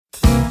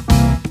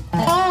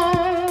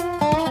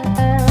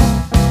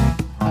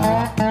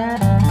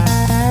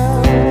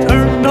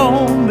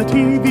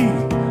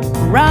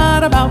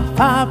right about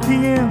 5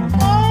 p.m.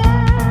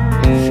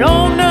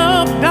 Sure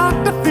enough,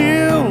 Dr.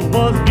 Phil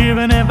was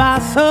giving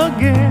advice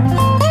again.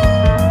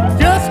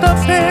 Just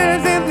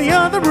upstairs in the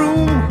other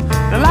room,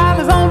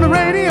 Delilah's on the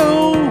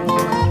radio,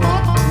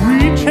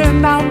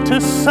 reaching out to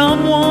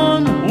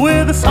someone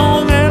with a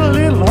song and a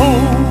little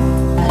hope.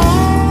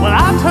 Well,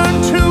 I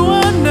turned to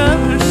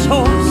another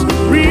source,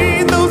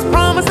 read those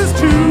promises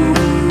too.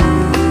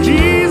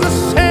 Jesus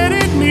said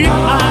he'd meet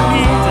my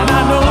needs, and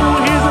I know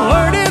his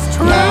word is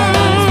true.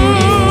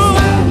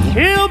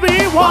 He'll be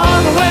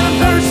water when I'm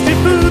thirsty,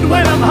 food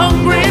when I'm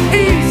hungry,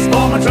 peace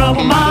for my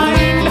troubled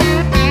mind,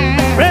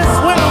 rest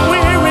when I'm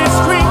weary,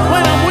 strength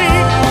when I'm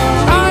weak,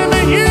 time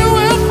that you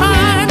will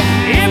find.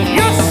 If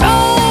your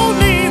soul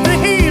needs a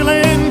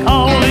healing,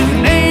 call his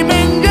name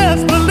and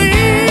just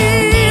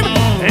believe.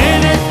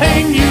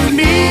 Anything you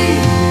need,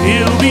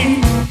 he'll be.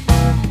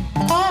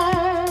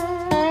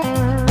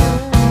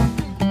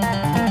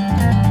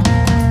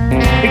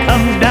 It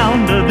comes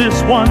down to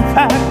this one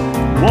fact,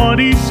 what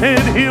he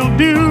said he'll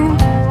do.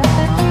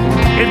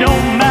 It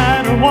don't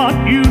matter what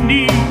you